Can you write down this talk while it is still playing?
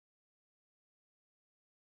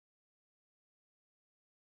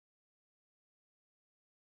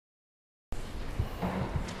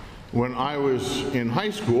When I was in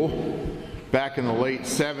high school, back in the late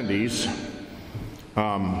 70s,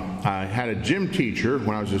 I had a gym teacher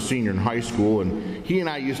when I was a senior in high school, and he and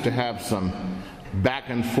I used to have some back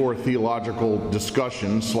and forth theological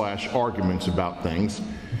discussions / arguments about things.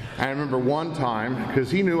 I remember one time, because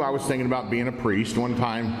he knew I was thinking about being a priest, one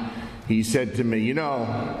time he said to me, you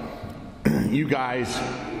know, you guys,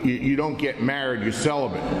 you don't get married, you're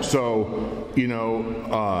celibate. So,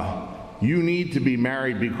 you need to be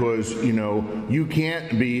married because, you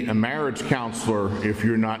can't be a marriage counselor if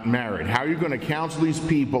you're not married. How are you going to counsel these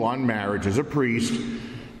people on marriage as a priest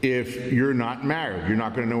if you're not married? You're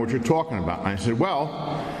not going to know what you're talking about. And I said,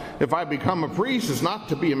 well, if I become a priest, it's not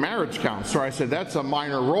to be a marriage counselor. I said, that's a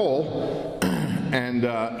minor role. And,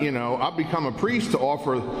 I'll become a priest to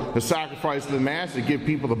offer the sacrifice of the Mass, to give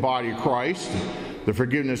people the body of Christ, the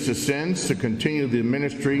forgiveness of sins, to continue the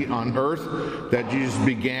ministry on earth that Jesus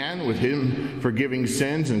began with him forgiving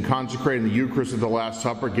sins and consecrating the Eucharist at the Last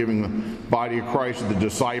Supper, giving the body of Christ to the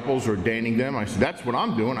disciples, ordaining them. I said, that's what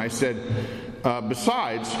I'm doing. I said,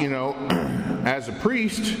 besides, as a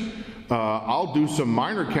priest, I'll do some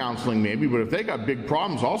minor counseling maybe, but if they got big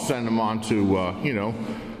problems, I'll send them on to,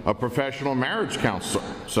 a professional marriage counselor.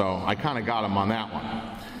 So I kind of got him on that one.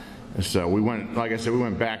 So we went, like I said, we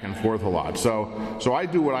went back and forth a lot. So I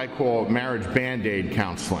do what I call marriage band-aid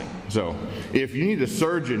counseling. So if you need a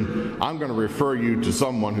surgeon, I'm going to refer you to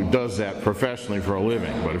someone who does that professionally for a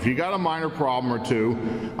living. But if you got a minor problem or two,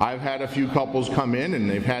 I've had a few couples come in and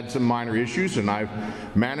they've had some minor issues, and I've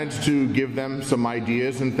managed to give them some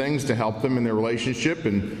ideas and things to help them in their relationship,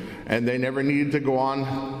 and they never needed to go on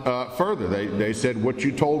further. They said, what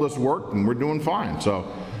you told us worked, and we're doing fine. So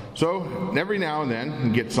every now and then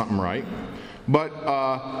you get something right. But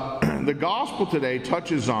the gospel today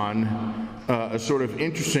touches on a sort of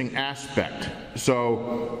interesting aspect.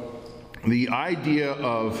 So the idea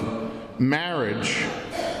of marriage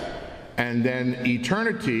and then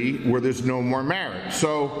eternity where there's no more marriage.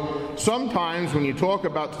 So sometimes when you talk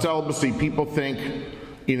about celibacy, people think,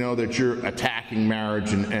 that you're attacking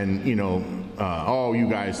marriage and you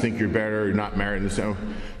guys think you're better, you're not married.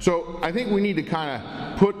 So I think we need to kind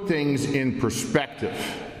of put things in perspective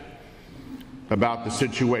about the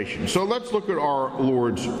situation. So let's look at our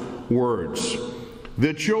Lord's words.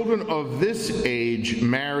 The children of this age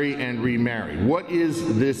marry and remarry. What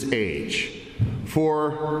is this age?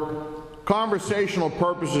 For conversational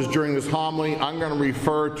purposes during this homily, I'm going to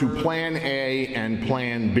refer to Plan A and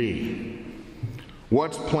Plan B.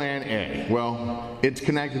 What's Plan A? Well, it's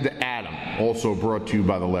connected to Adam, also brought to you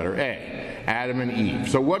by the letter A, Adam and Eve.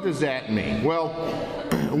 So what does that mean? Well,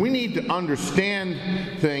 we need to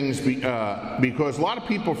understand things because a lot of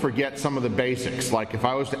people forget some of the basics. Like if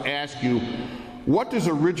I was to ask you, what does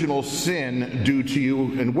original sin do to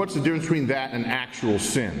you, and what's the difference between that and actual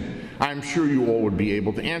sin? I'm sure you all would be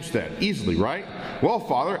able to answer that easily, right? Well,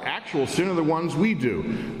 Father, actual sin are the ones we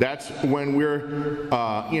do. That's when we're,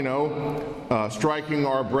 striking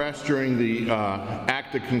our breast during the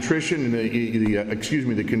act of contrition, and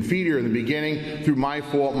the confiteor in the beginning, through my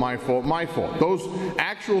fault, my fault, my fault. Those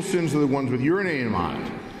actual sins are the ones with your name on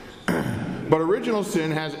it. But original sin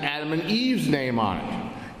has Adam and Eve's name on it.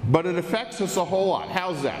 But it affects us a whole lot.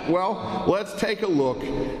 How's that? Well, let's take a look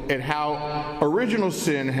at how original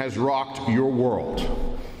sin has rocked your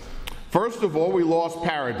world. First of all, we lost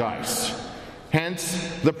paradise.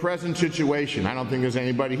 Hence, the present situation. I don't think there's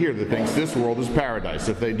anybody here that thinks this world is paradise.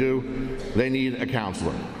 If they do, they need a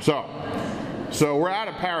counselor. So we're out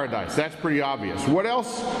of paradise. That's pretty obvious. What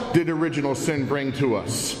else did original sin bring to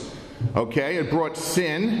us? Okay, it brought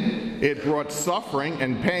sin, it brought suffering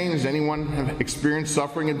and pain. Has anyone have experienced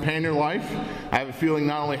suffering and pain in their life? I have a feeling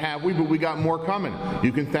not only have we, but we got more coming.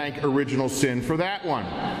 You can thank original sin for that one.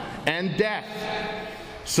 And death.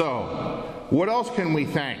 So, what else can we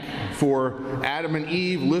thank for Adam and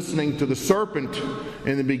Eve listening to the serpent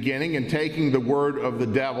in the beginning and taking the word of the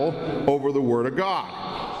devil over the word of God?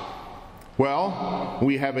 Well,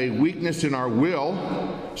 we have a weakness in our will,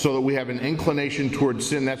 so that we have an inclination towards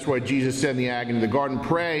sin. That's why Jesus said in the agony of the garden,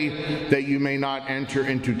 pray that you may not enter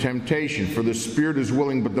into temptation, for the spirit is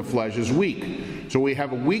willing, but the flesh is weak. So we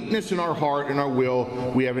have a weakness in our heart and our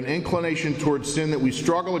will. We have an inclination towards sin that we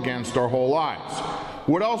struggle against our whole lives.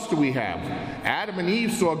 What else do we have? Adam and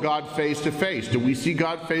Eve saw God face to face. Do we see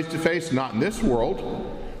God face to face? Not in this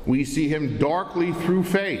world. We see him darkly through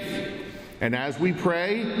faith. And as we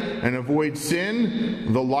pray and avoid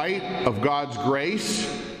sin, the light of God's grace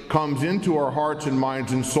comes into our hearts and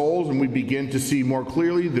minds and souls, and we begin to see more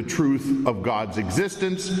clearly the truth of God's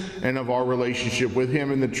existence and of our relationship with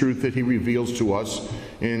him and the truth that he reveals to us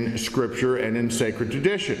in Scripture and in sacred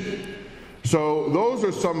tradition. So those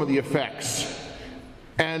are some of the effects.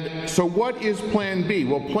 And so what is Plan B?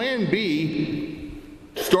 Well, Plan B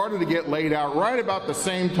started to get laid out right about the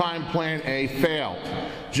same time Plan A failed.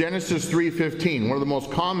 Genesis 3:15, one of the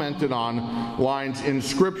most commented on lines in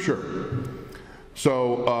Scripture.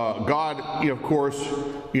 So God, of course,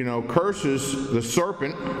 curses the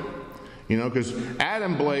serpent, because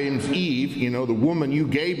Adam blames Eve, the woman you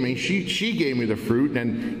gave me, she gave me the fruit,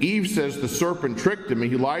 and Eve says the serpent tricked me,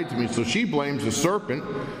 he lied to me, so she blames the serpent.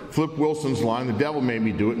 Flip Wilson's line, the devil made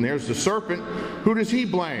me do it, and there's the serpent. Who does he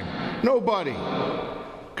blame? Nobody,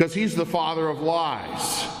 because he's the father of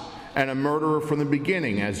lies and a murderer from the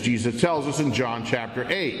beginning, as Jesus tells us in John chapter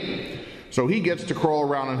 8. So he gets to crawl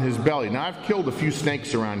around on his belly. Now, I've killed a few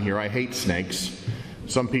snakes around here. I hate snakes.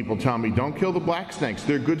 Some people tell me, don't kill the black snakes.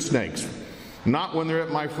 They're good snakes. Not when they're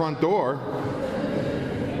at my front door.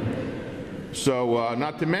 So,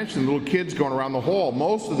 not to mention little kids going around the hall.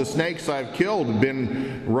 Most of the snakes I've killed have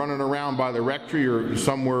been running around by the rectory or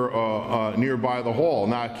somewhere nearby the hall.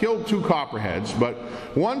 Now, I killed 2 copperheads, but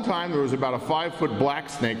one time there was about a 5-foot black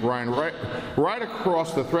snake running right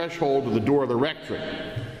across the threshold of the door of the rectory.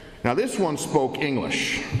 Now, this one spoke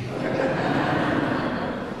English.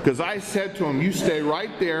 Because I said to him, you stay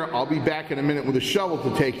right there, I'll be back in a minute with a shovel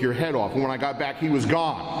to take your head off. And when I got back, he was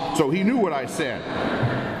gone. So he knew what I said.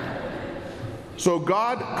 So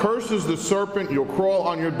God curses the serpent, you'll crawl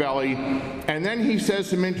on your belly, and then he says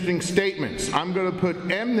some interesting statements. I'm going to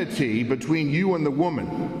put enmity between you and the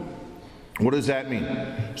woman. What does that mean?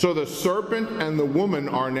 So the serpent and the woman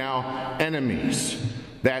are now enemies.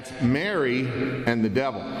 That's Mary and the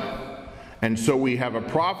devil. And so we have a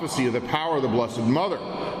prophecy of the power of the Blessed Mother,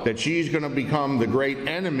 that she's going to become the great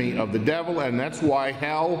enemy of the devil, and that's why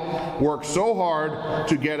hell works so hard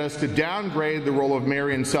to get us to downgrade the role of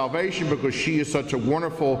Mary in salvation, because she is such a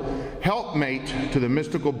wonderful helpmate to the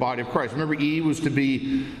mystical body of Christ. Remember, Eve was to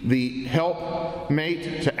be the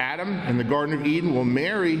helpmate to Adam in the Garden of Eden. Well,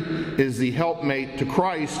 Mary is the helpmate to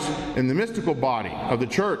Christ in the mystical body of the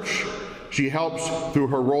church. She helps through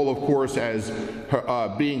her role, of course, as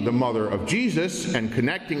being the mother of Jesus and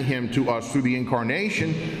connecting him to us through the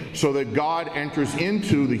incarnation, so that God enters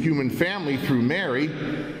into the human family through Mary.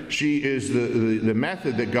 She is the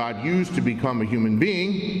method that God used to become a human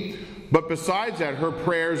being. But besides that, her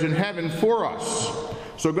prayers in heaven for us.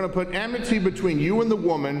 So we're going to put enmity between you and the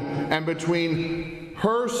woman, and between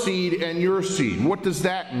her seed and your seed. What does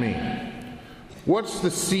that mean? What's the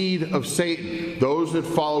seed of Satan? Those that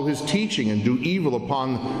follow his teaching and do evil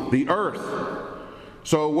upon the earth.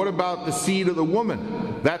 So what about the seed of the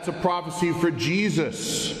woman? That's a prophecy for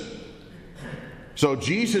Jesus. So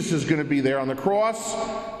Jesus is going to be there on the cross.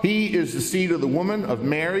 He is the seed of the woman, of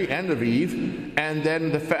Mary and of Eve. And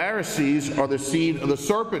then the Pharisees are the seed of the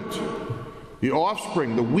serpent, the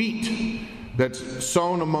offspring, the wheat that's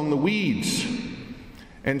sown among the weeds.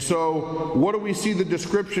 And so what do we see? The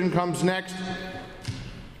description comes next.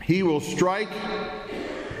 He will strike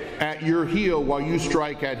at your heel while you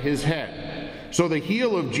strike at his head. So the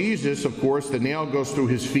heel of Jesus, of course, the nail goes through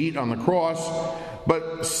his feet on the cross,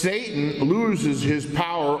 but Satan loses his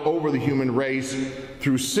power over the human race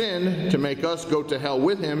through sin to make us go to hell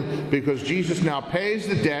with him, because Jesus now pays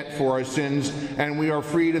the debt for our sins, and we are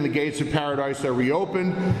freed, and the gates of paradise are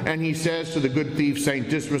reopened. And he says to the good thief, St.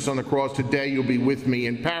 Dismas, on the cross, today you'll be with me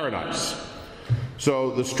in paradise.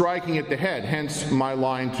 So the striking at the head, hence my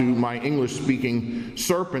line to my English-speaking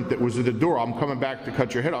serpent that was at the door, I'm coming back to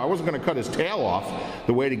cut your head off. I wasn't going to cut his tail off.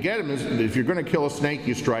 The way to get him is, if you're going to kill a snake,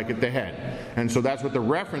 you strike at the head. And so that's what the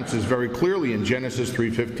reference is very clearly in Genesis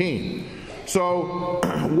 3:15. So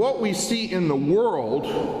what we see in the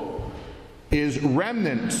world is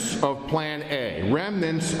remnants of Plan A,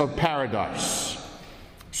 remnants of paradise.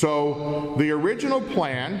 So the original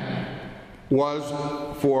plan was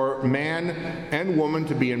for man and woman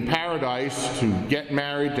to be in paradise, to get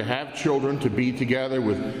married, to have children, to be together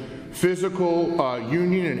with physical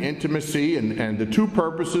union and intimacy, and the two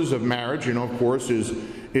purposes of marriage, of course,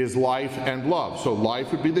 is life and love. So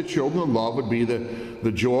life would be the children, and love would be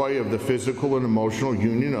the joy of the physical and emotional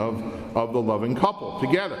union of the loving couple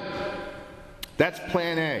together. That's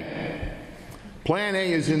Plan A. Plan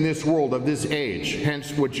A is in this world of this age.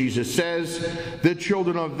 Hence what Jesus says, the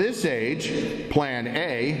children of this age, Plan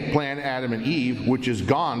A, Plan Adam and Eve, which is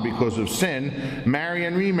gone because of sin, marry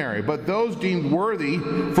and remarry. But those deemed worthy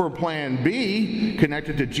for Plan B,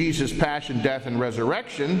 connected to Jesus' passion, death, and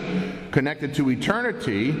resurrection, connected to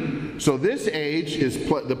eternity. So this age is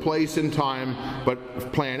the place and time,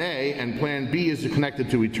 but Plan A, and Plan B is connected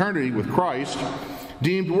to eternity with Christ.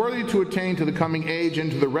 deemed worthy to attain to the coming age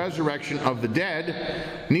and to the resurrection of the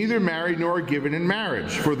dead, neither married nor given in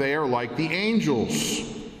marriage, for they are like the angels.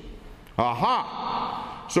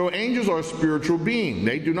 Aha! So angels are a spiritual being.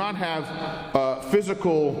 They do not have a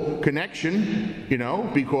physical connection,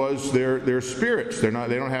 because they're spirits. They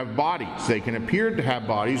don't have bodies. They can appear to have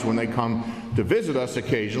bodies when they come to visit us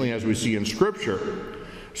occasionally, as we see in Scripture.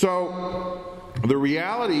 So the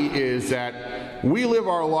reality is that we live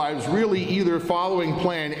our lives really either following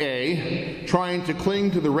plan A, trying to cling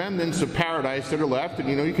to the remnants of paradise that are left, and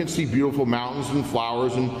you can see beautiful mountains and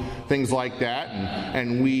flowers and things like that,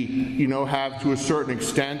 and we have to a certain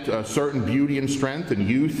extent a certain beauty and strength and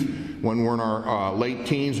youth when we're in our late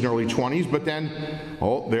teens and early 20s, but then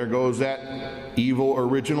there goes that evil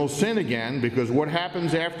original sin again, because what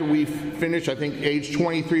happens after we finish, I think age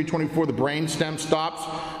 23, 24, the brain stem stops,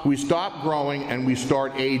 we stop growing and we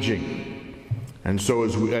start aging. And so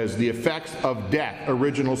as the effects of death,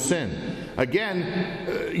 original sin.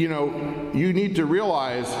 Again, you need to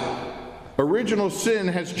realize original sin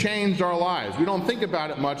has changed our lives. We don't think about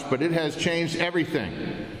it much, but it has changed everything.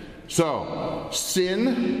 So,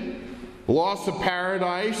 sin, loss of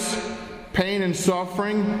paradise, pain and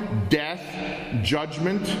suffering, death,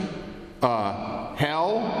 judgment,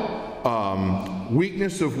 hell,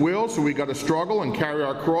 weakness of will, so we got to struggle and carry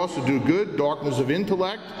our cross to do good, darkness of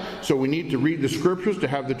intellect, so we need to read the Scriptures to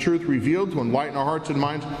have the truth revealed, to enlighten our hearts and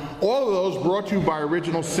minds. All of those brought to you by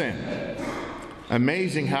original sin.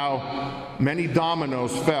 Amazing how many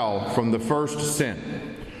dominoes fell from the first sin.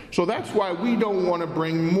 So that's why we don't want to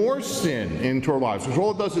bring more sin into our lives. Because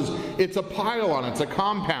all it does is, it's a pile-on, it's a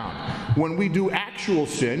compound. When we do actual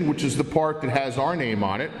sin, which is the part that has our name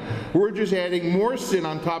on it, we're just adding more sin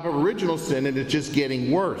on top of original sin, and it's just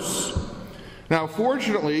getting worse. Now,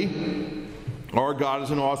 fortunately, our God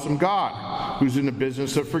is an awesome God who's in the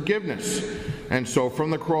business of forgiveness. And so from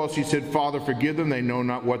the cross he said, Father, forgive them, they know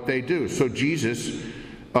not what they do. So Jesus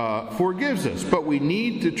forgives us, but we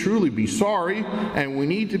need to truly be sorry, and we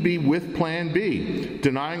need to be with plan B,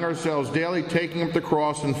 denying ourselves daily, taking up the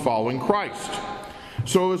cross, and following Christ.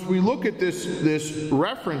 So as we look at this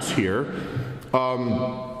reference here,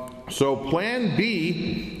 so plan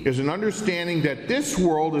B is an understanding that this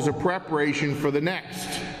world is a preparation for the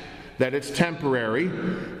next, that it's temporary.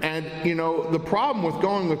 And the problem with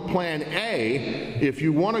going with plan A, if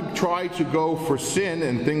you want to try to go for sin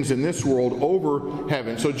and things in this world over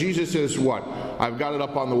heaven. So Jesus says what? I've got it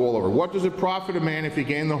up on the wall over. What does it profit a man if he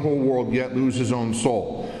gain the whole world yet lose his own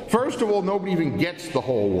soul? First of all, nobody even gets the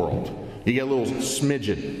whole world. You get a little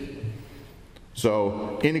smidgen.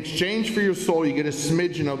 So in exchange for your soul, you get a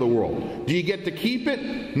smidgen of the world. Do you get to keep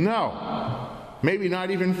it? No. Maybe not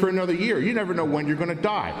even for another year. You never know when you're going to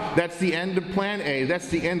die. That's the end of plan A. That's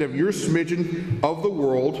the end of your smidgen of the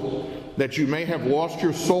world that you may have lost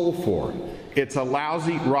your soul for. It's a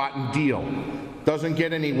lousy, rotten deal. Doesn't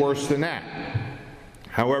get any worse than that.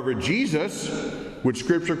 However, Jesus, which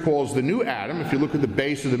Scripture calls the new Adam, if you look at the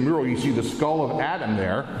base of the mural, you see the skull of Adam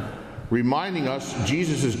there, reminding us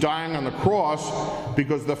Jesus is dying on the cross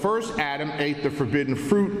because the first Adam ate the forbidden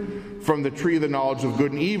fruit from the tree of the knowledge of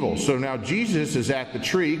good and evil. So now Jesus is at the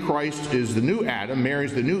tree, Christ is the new Adam,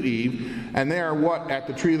 Mary's the new Eve, and they are what? At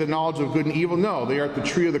the tree of the knowledge of good and evil? No, they are at the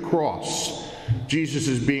tree of the cross. Jesus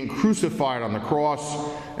is being crucified on the cross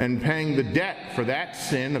and paying the debt for that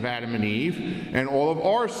sin of Adam and Eve and all of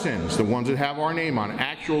our sins, the ones that have our name on,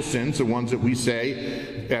 actual sins, the ones that we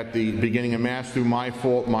say at the beginning of Mass through my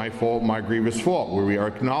fault, my grievous fault, where we are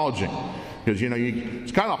acknowledging. Because,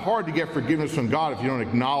 it's kind of hard to get forgiveness from God if you don't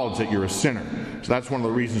acknowledge that you're a sinner. So that's one of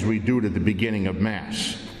the reasons we do it at the beginning of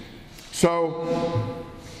Mass. So,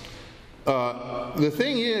 the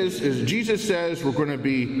thing is Jesus says we're going to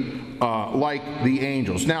be like the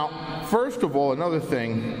angels. Now, first of all, another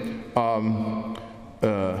thing,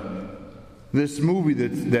 this movie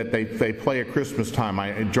that they play at Christmas time,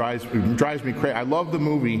 it drives me crazy. I love the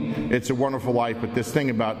movie, It's a Wonderful Life, but this thing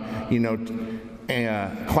about,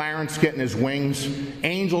 Clarence getting his wings.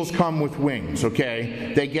 Angels come with wings,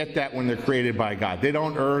 okay? They get that when they're created by God. They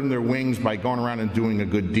don't earn their wings by going around and doing a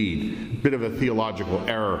good deed. Bit of a theological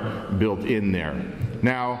error built in there.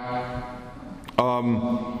 Now,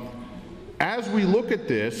 as we look at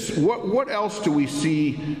this, what else do we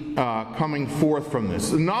see coming forth from this?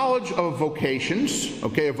 The knowledge of vocations,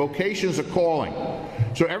 okay? A vocation is a calling.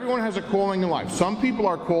 So everyone has a calling in life. Some people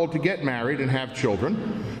are called to get married and have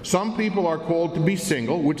children. Some people are called to be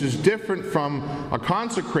single, which is different from a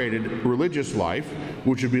consecrated religious life,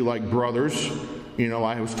 which would be like brothers.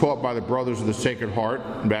 I was taught by the Brothers of the Sacred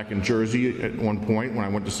Heart back in Jersey at one point when I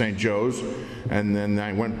went to St. Joe's, and then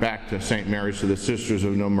I went back to St. Mary's to the Sisters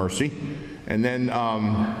of No Mercy. And then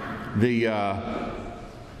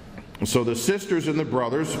so the sisters and the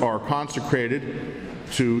brothers are consecrated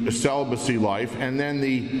to the celibacy life, and then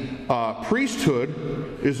the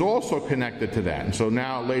priesthood is also connected to that. And so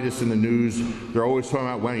now, latest in the news, they're always talking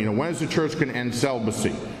about when is the church going to end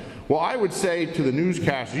celibacy? Well, I would say to the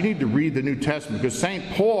newscasters, you need to read the New Testament, because St.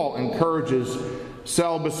 Paul encourages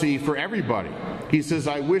celibacy for everybody. He says,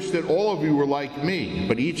 I wish that all of you were like me,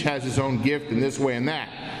 but each has his own gift in this way and that.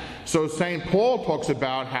 So St. Paul talks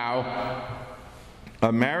about how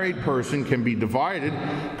a married person can be divided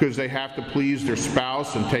because they have to please their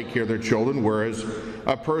spouse and take care of their children, whereas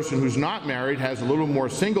a person who's not married has a little more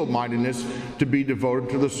single-mindedness to be devoted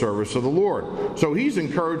to the service of the Lord. So he's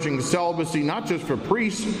encouraging celibacy not just for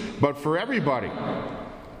priests, but for everybody.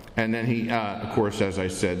 And then he, of course, as I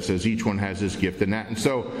said, says each one has his gift in that. And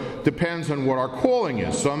so depends on what our calling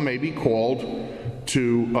is. Some may be called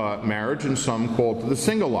to marriage and some called to the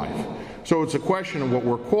single life. So it's a question of what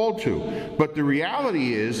we're called to. But the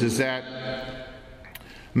reality is that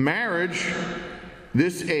marriage,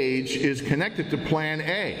 this age, is connected to Plan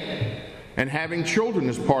A. And having children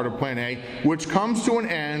is part of Plan A, which comes to an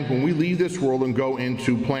end when we leave this world and go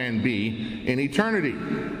into Plan B in eternity.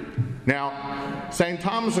 Now, St.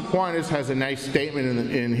 Thomas Aquinas has a nice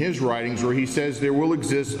statement in his writings where he says there will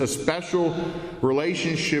exist a special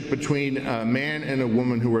relationship between a man and a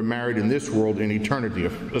woman who are married in this world in eternity,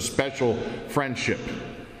 a special friendship.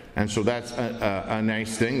 And so that's a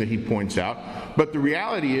nice thing that he points out. But the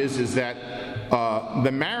reality is that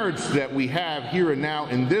the marriage that we have here and now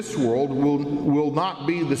in this world will not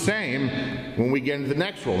be the same when we get into the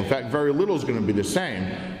next world. In fact, very little is going to be the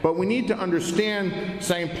same. But we need to understand,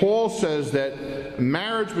 St. Paul says that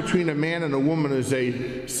marriage between a man and a woman is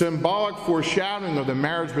a symbolic foreshadowing of the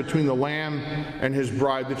marriage between the Lamb and his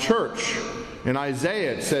bride, the church. In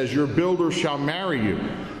Isaiah it says, your builder shall marry you.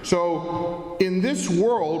 So in this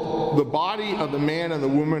world, the body of the man and the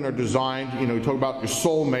woman are designed, we talk about your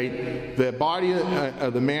soulmate, the body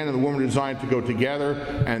of the man and the woman are designed to go together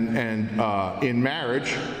and in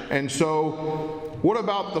marriage. And so what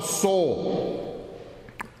about the soul?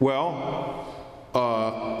 Well,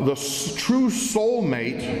 the true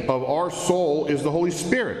soulmate of our soul is the Holy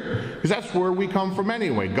Spirit, because that's where we come from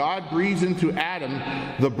anyway. God breathes into Adam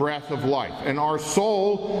the breath of life, and our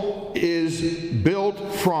soul is built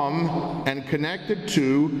from and connected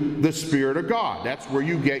to the Spirit of God. That's where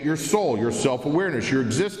you get your soul, your self-awareness, your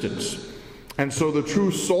existence. And so the true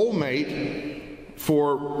soulmate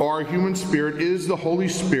for our human spirit is the Holy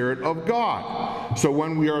Spirit of God. So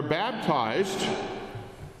when we are baptized,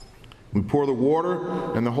 we pour the water,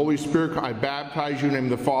 and the Holy Spirit, I baptize you in the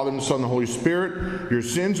name of the Father, and the Son, and the Holy Spirit. Your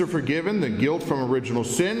sins are forgiven. The guilt from original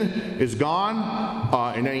sin is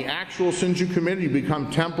gone. In any actual sins you committed, you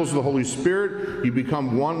become temples of the Holy Spirit. You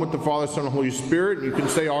become one with the Father, Son, and Holy Spirit. And you can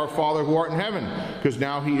say, Our Father who art in heaven, because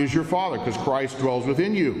now He is your Father, because Christ dwells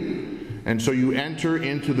within you. And so you enter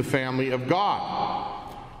into the family of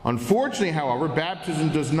God. Unfortunately, however, baptism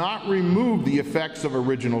does not remove the effects of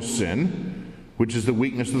original sin, which is the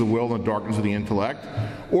weakness of the will and the darkness of the intellect,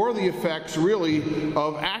 or the effects really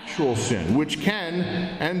of actual sin, which can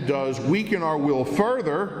and does weaken our will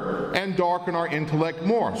further and darken our intellect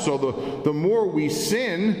more. So the more we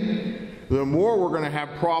sin, the more we're going to have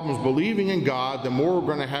problems believing in God, the more we're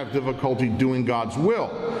going to have difficulty doing God's will.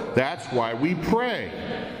 That's why we pray,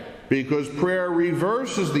 because prayer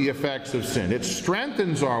reverses the effects of sin. It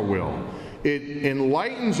strengthens our will. It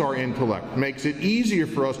enlightens our intellect, makes it easier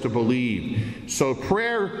for us to believe. So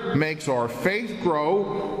prayer makes our faith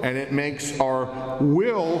grow, and it makes our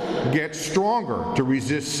will get stronger to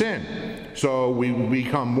resist sin. So we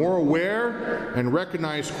become more aware and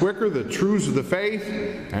recognize quicker the truths of the faith,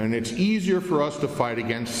 and it's easier for us to fight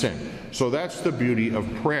against sin. So that's the beauty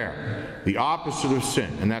of prayer, the opposite of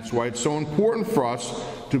sin. And that's why it's so important for us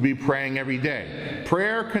to be praying every day.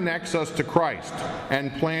 Prayer connects us to Christ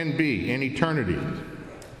and Plan B in eternity.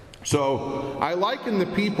 So I liken the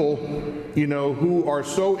people, who are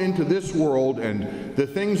so into this world and the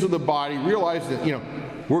things of the body, realize that,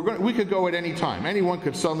 we could go at any time. Anyone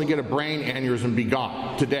could suddenly get a brain aneurysm and be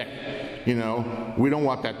gone today. We don't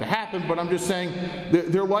want that to happen, but I'm just saying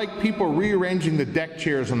they're like people rearranging the deck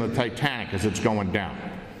chairs on the Titanic as it's going down.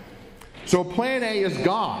 So Plan A is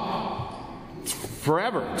gone. It's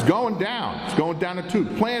forever. It's going down. It's going down a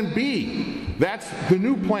tube. Plan B, that's the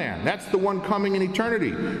new plan. That's the one coming in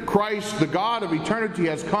eternity. Christ, the God of eternity,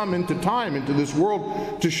 has come into time, into this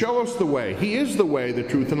world, to show us the way. He is the way, the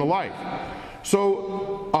truth, and the life.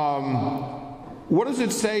 So, what does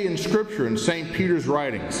it say in Scripture, in St. Peter's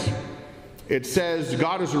writings? It says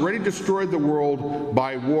God has already destroyed the world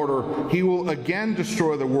by water. He will again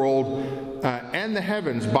destroy the world and the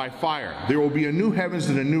heavens by fire. There will be a new heavens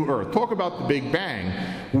and a new earth. Talk about the Big Bang.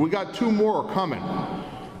 We got two more coming.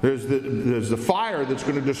 There's the fire that's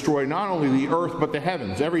going to destroy not only the earth but the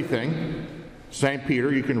heavens, everything. St.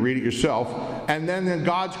 Peter, you can read it yourself. And then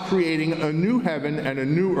God's creating a new heaven and a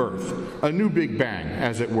new earth, a new Big Bang,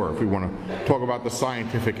 as it were, if we want to talk about the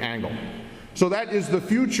scientific angle. So that is the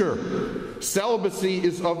future. Celibacy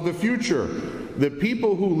is of the future. The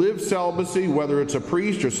people who live celibacy, whether it's a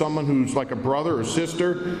priest or someone who's like a brother or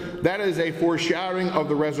sister, that is a foreshadowing of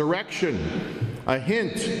the resurrection. A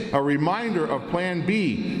hint, a reminder of Plan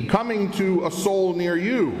B, coming to a soul near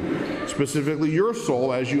you, specifically your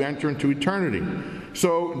soul as you enter into eternity.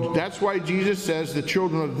 So that's why Jesus says the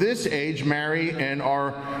children of this age marry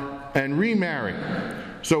and remarry.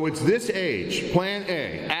 So it's this age, Plan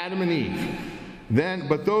A, Adam and Eve.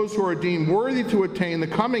 But those who are deemed worthy to attain the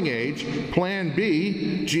coming age, Plan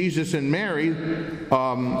B, Jesus and Mary,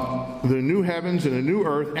 the new heavens and the new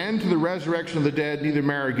earth, and to the resurrection of the dead, neither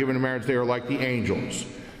marry, given in marriage, they are like the angels.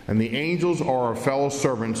 And the angels are our fellow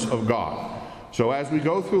servants of God. So as we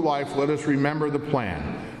go through life, let us remember the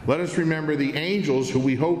plan. Let us remember the angels who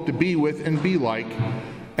we hope to be with and be like,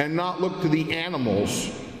 and not look to the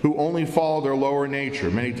animals who only follow their lower nature.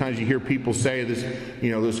 Many times you hear people say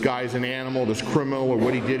this guy's an animal, this criminal, or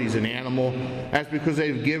what he did, he's an animal. That's because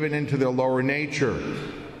they've given into their lower nature,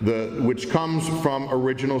 which comes from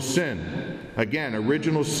original sin. Again,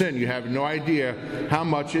 original sin, you have no idea how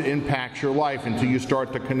much it impacts your life until you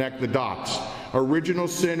start to connect the dots. Original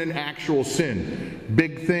sin and actual sin,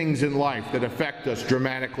 big things in life that affect us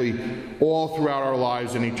dramatically all throughout our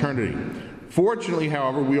lives in eternity. Fortunately,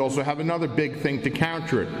 however, we also have another big thing to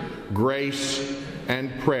counter it: grace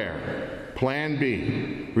and prayer. Plan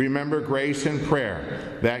B. Remember grace and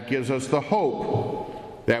prayer. That gives us the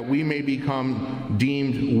hope that we may become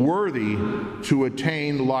deemed worthy to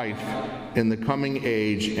attain life in the coming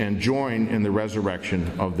age and join in the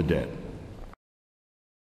resurrection of the dead.